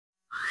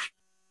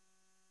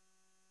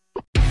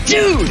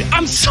Dude,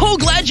 I'm so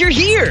glad you're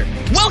here!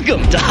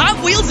 Welcome to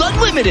Hot Wheels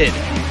Unlimited!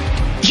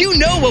 You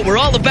know what we're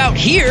all about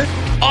here.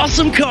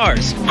 Awesome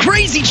cars,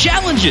 crazy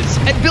challenges,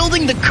 and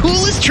building the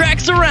coolest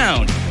tracks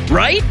around,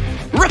 right?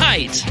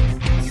 Right!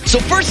 So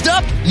first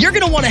up, you're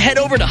gonna want to head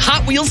over to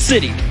Hot Wheels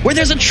City, where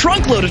there's a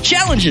trunkload of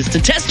challenges to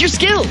test your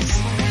skills.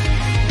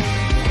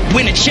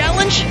 Win a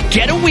challenge,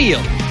 get a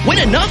wheel. Win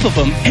enough of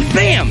them, and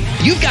bam,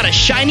 you've got a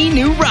shiny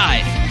new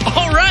ride.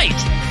 All right,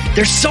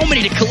 there's so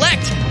many to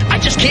collect, I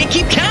just can't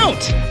keep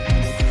count.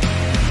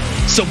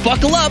 So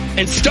buckle up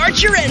and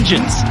start your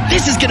engines.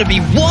 This is gonna be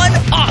one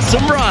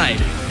awesome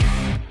ride.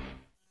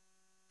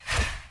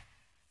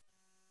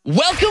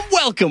 Welcome,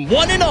 welcome,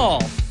 one and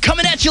all.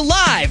 Coming at you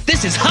live,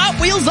 this is Hot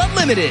Wheels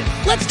Unlimited.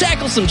 Let's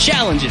tackle some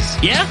challenges,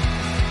 yeah?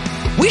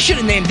 We should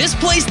have named this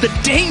place the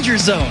Danger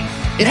Zone.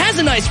 It has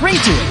a nice ring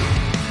to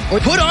it. Or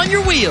put on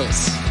your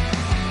wheels.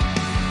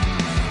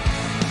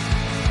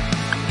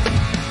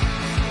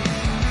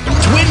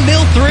 Twin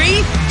Mill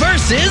 3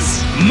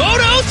 versus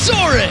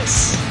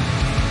Motosaurus.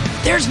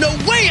 There's no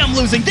way I'm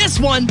losing this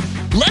one.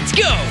 Let's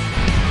go.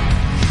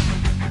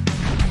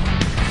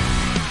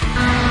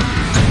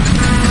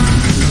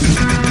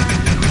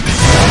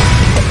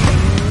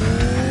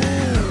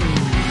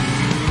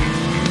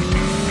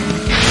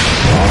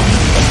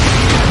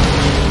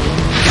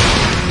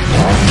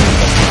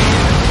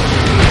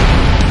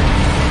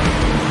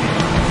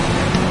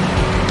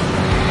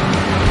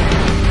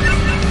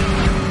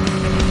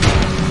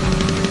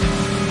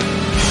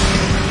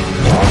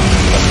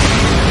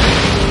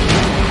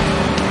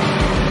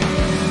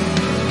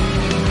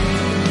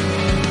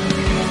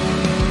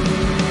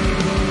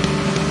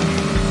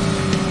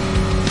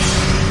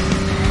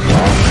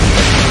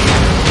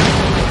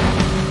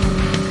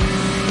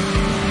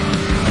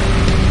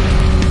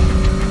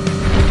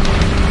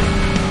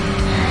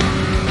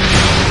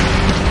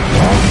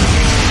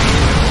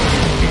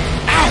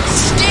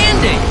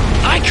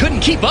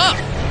 Keep up.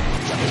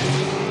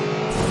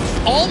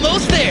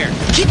 Almost there.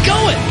 Keep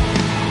going.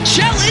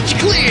 Challenge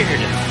cleared.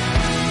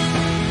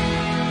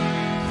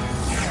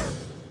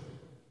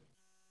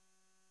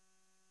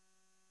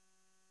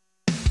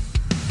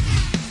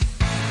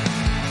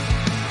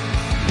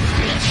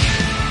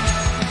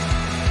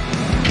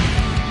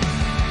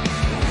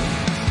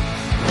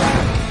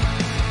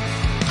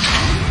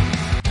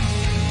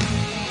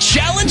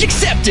 Challenge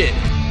accepted.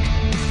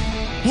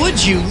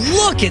 Would you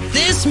look at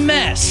this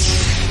mess?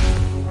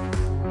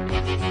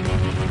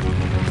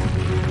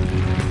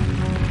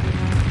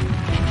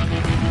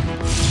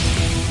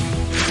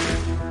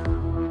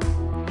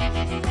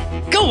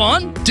 Go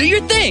on, do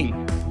your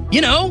thing.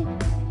 You know,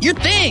 your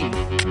thing.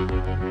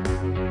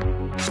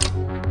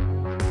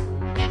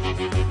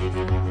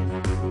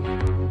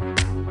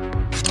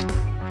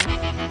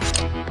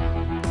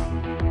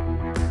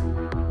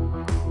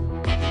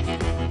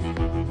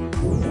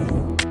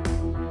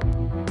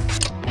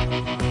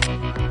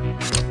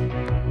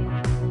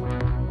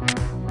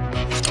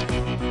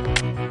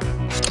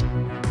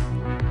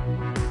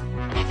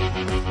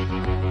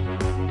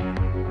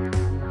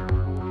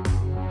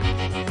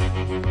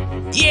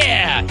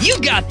 Yeah, you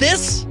got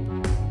this!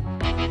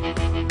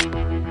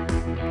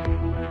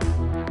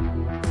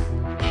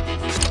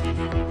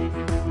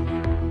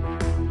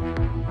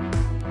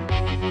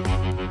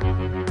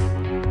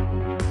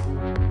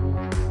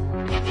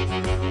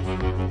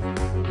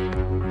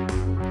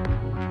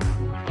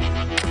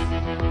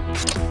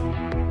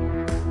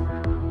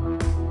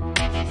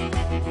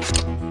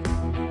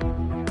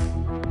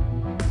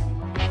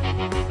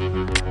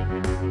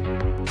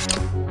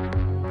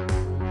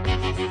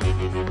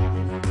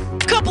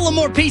 Couple of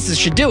more pieces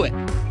should do it.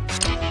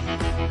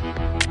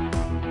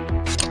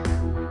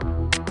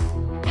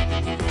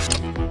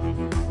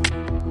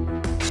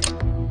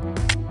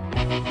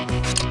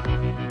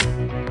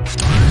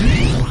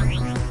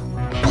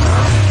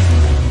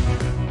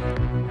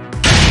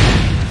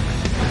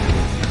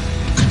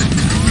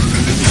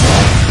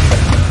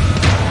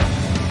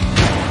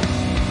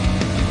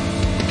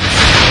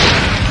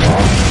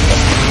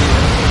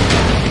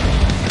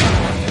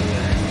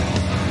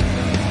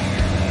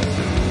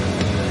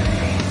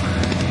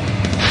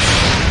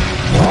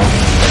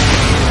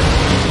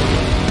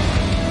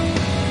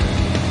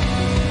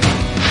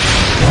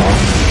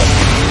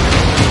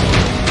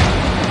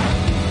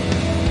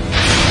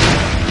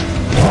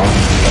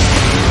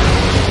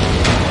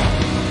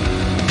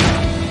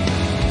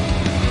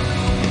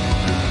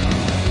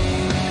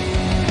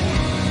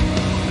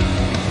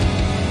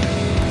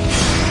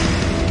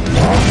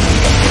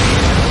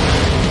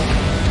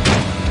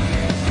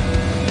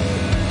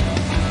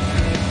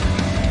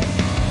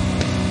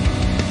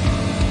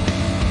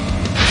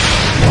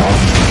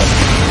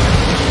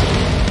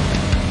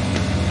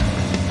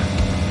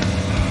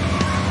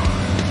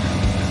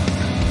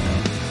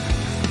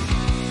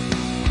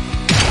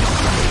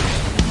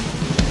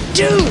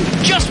 Dude,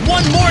 just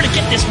one more to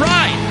get this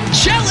ride.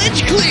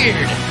 Challenge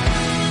cleared.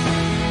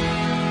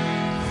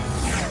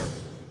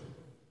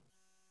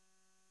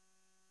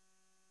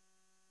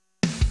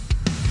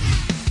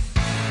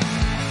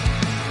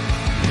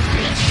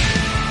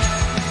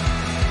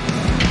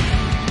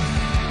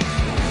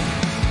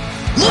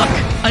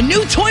 A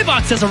new toy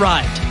box has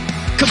arrived.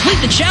 Complete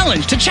the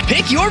challenge to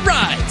pick your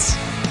rides.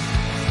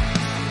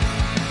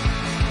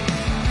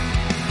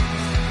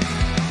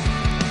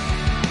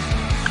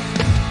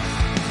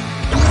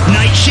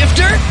 Night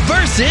Shifter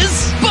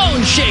versus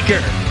Bone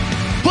Shaker.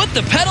 Put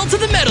the pedal to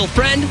the metal,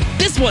 friend.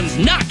 This one's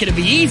not gonna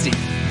be easy.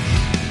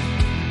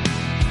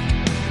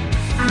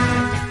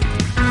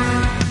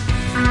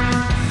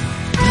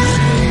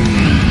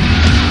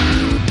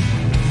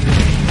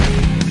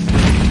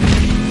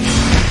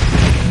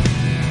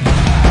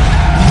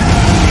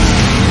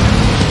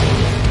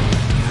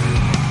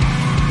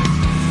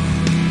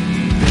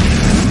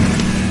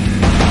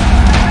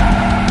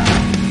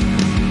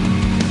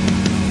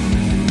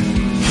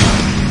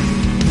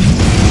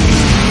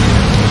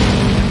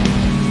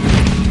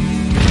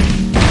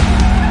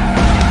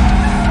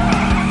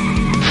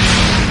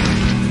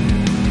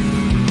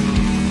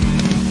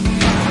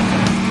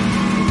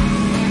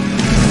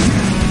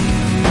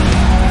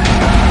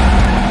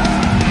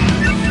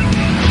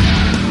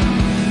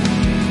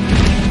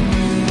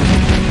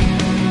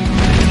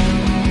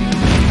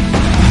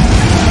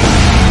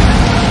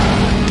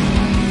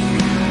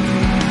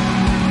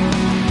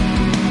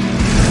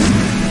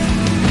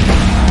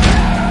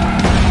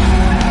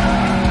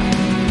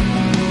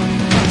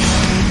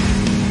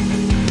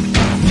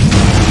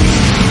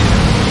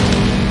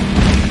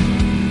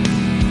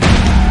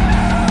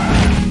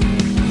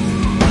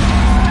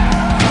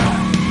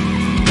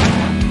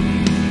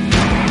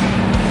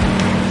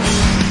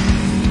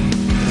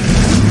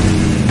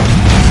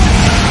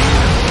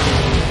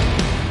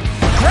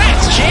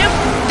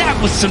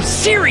 Was some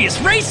serious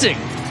racing!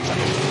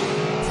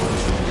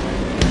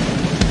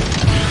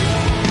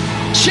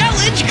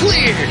 Challenge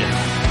cleared!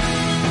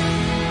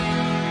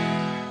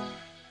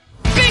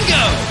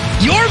 Bingo!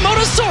 Your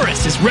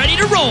Motosaurus is ready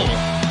to roll!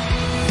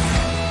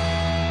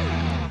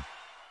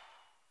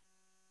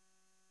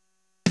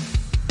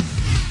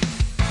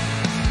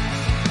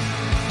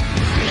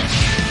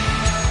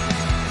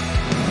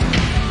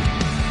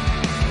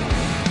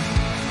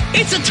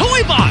 It's a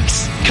toy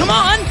box! Come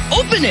on,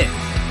 open it!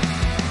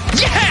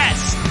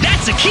 Yes!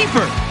 That's a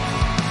keeper!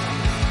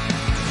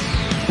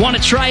 Want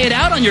to try it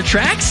out on your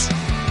tracks?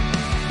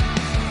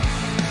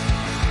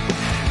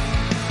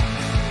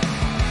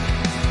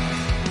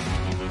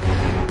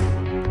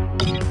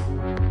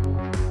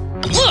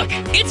 Look!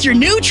 It's your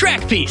new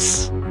track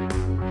piece!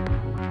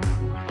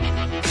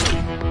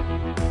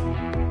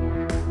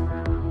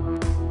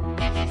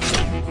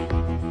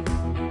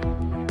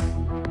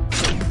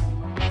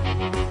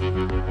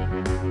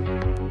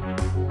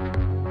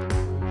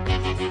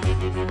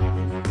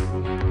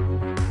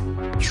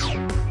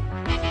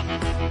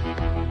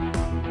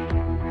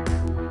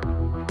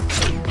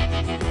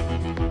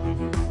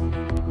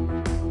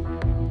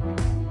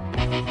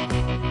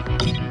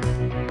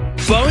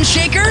 Bone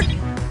Shaker?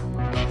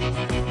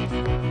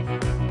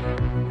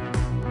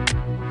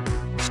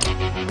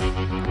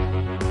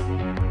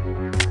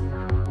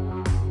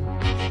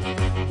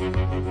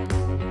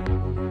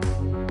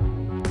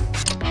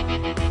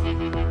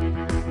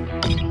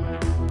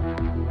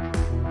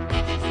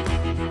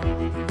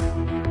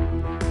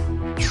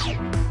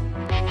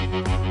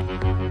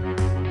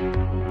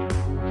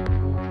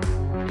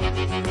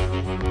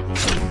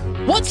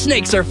 What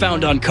snakes are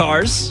found on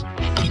cars?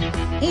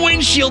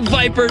 Windshield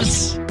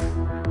vipers!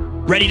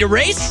 Ready to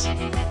race?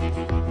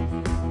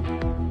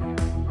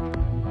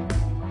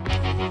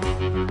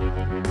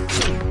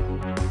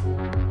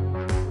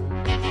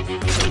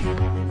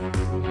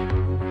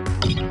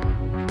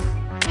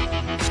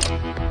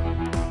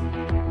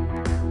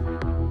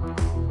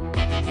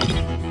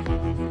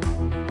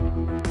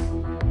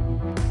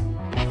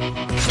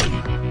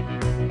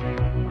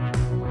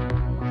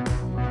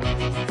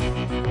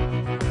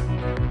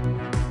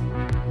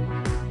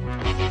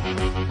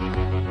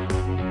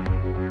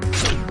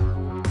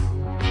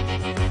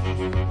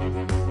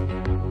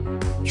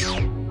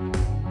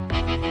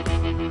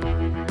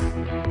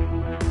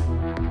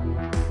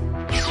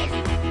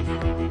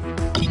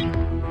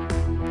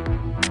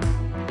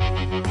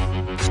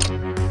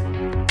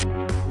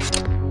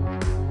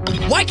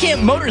 Why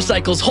can't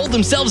motorcycles hold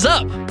themselves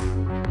up?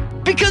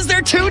 Because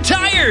they're too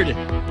tired!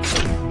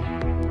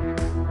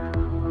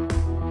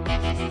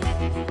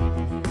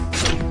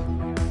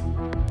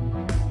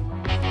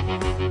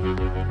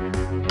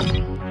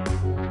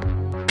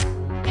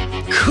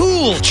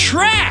 Cool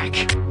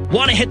track!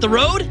 Wanna hit the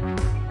road?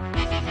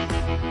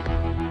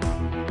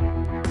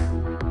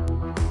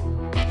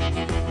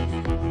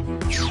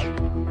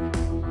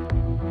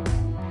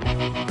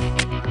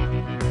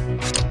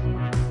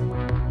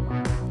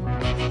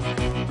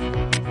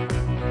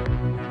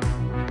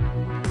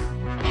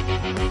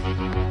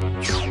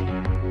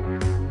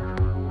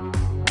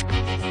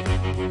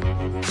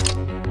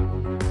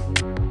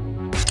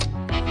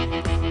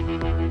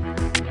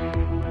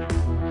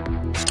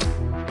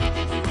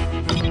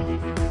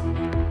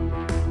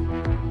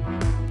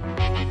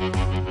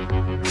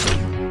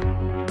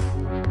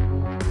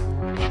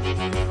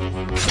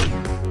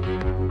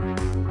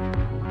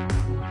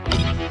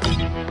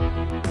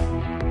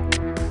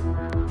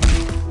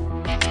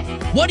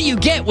 What do you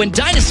get when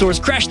dinosaurs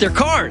crash their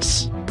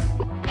cars?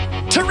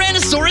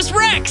 Tyrannosaurus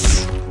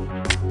Rex!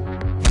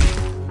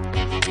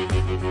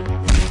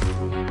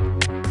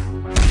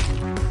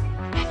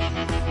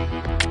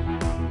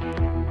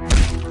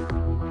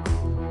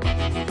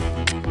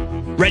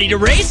 Ready to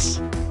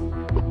race?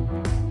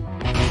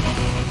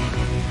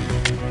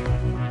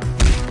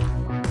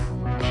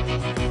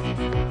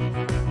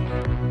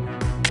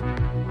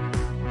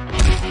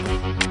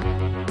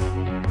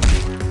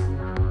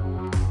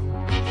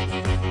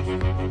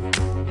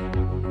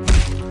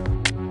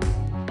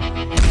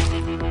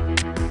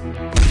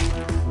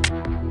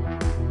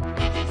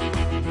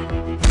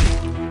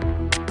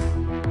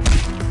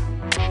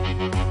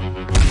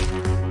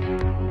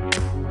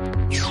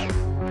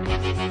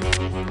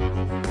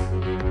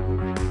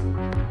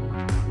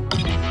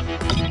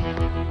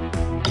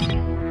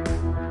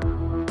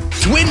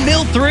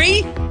 Windmill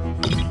 3?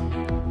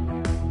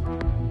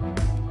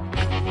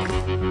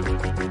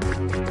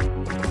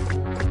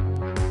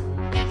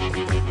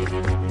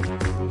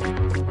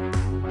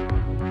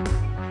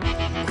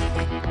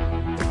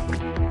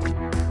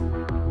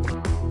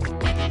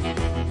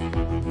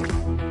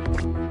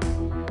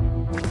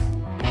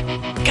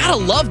 Gotta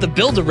love the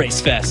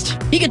Build-A-Race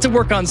Fest. You get to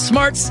work on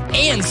smarts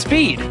and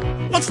speed.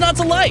 What's not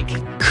to like?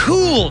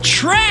 Cool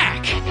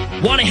track!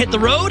 Wanna hit the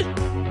road?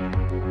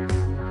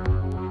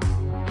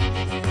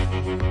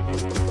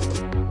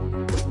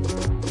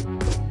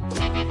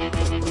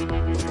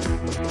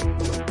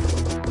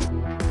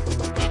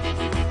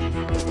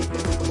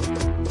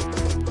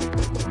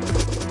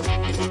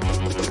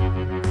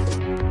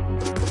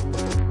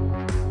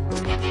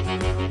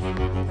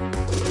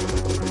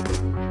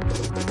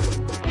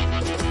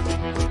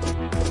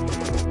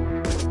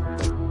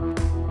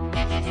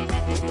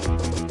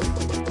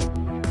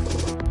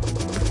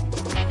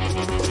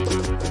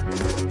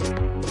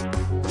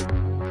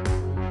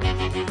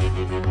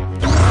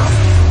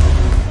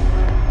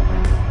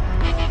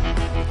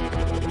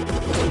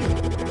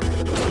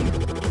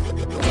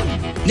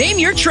 Name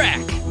your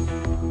track.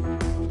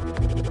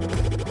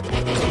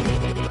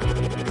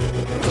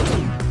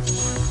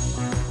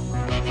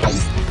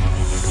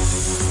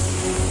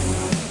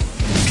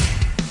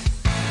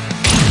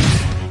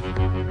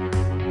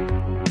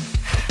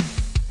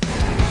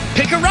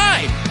 Pick a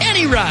ride,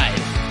 any ride.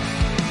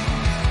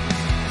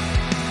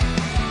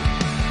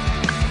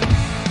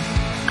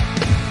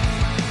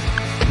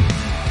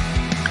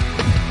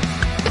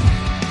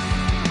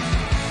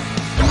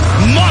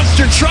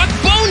 Monster Truck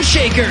Bone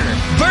Shaker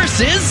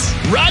versus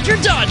Roger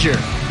Dodger.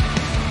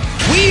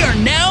 We are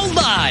now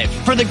live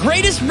for the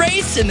greatest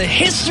race in the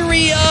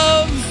history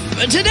of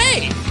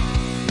today.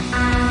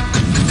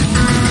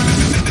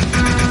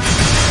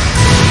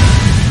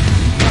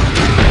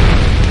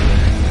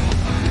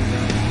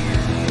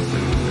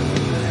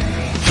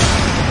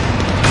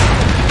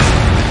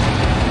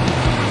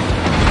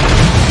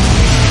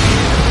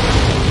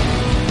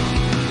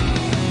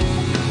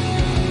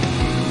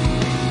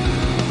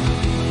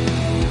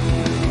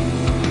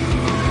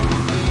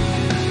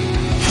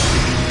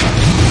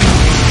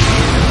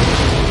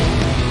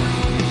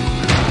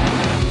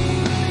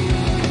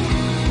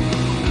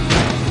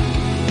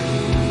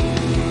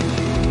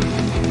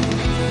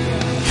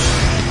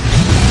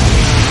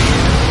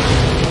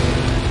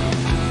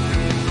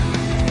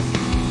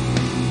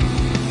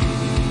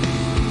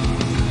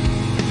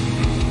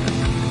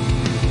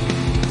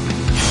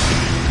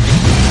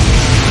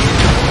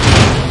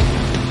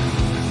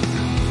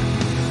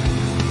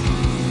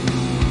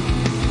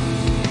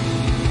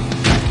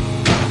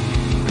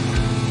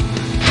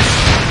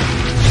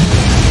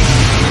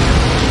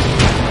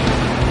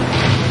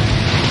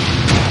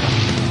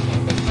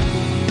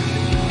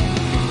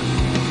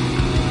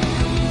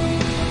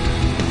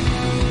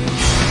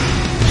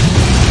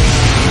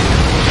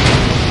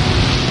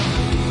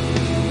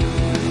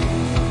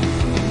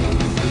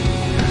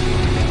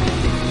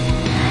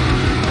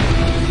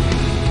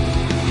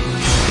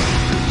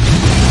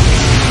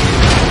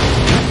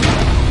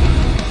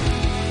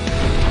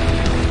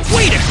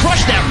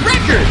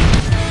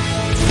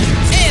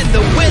 And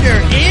the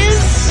winner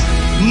is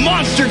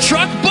Monster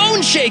Truck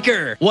Bone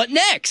Shaker. What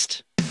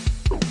next?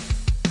 Do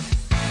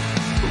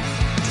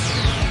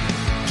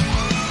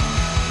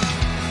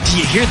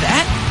you hear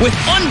that? With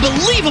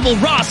unbelievable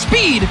raw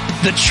speed,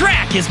 the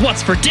track is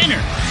what's for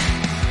dinner.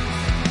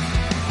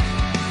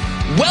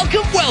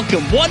 Welcome,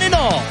 welcome, one and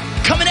all.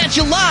 Coming at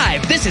you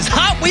live, this is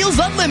Hot Wheels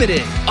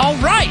Unlimited. All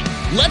right,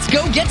 let's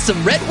go get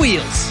some red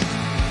wheels.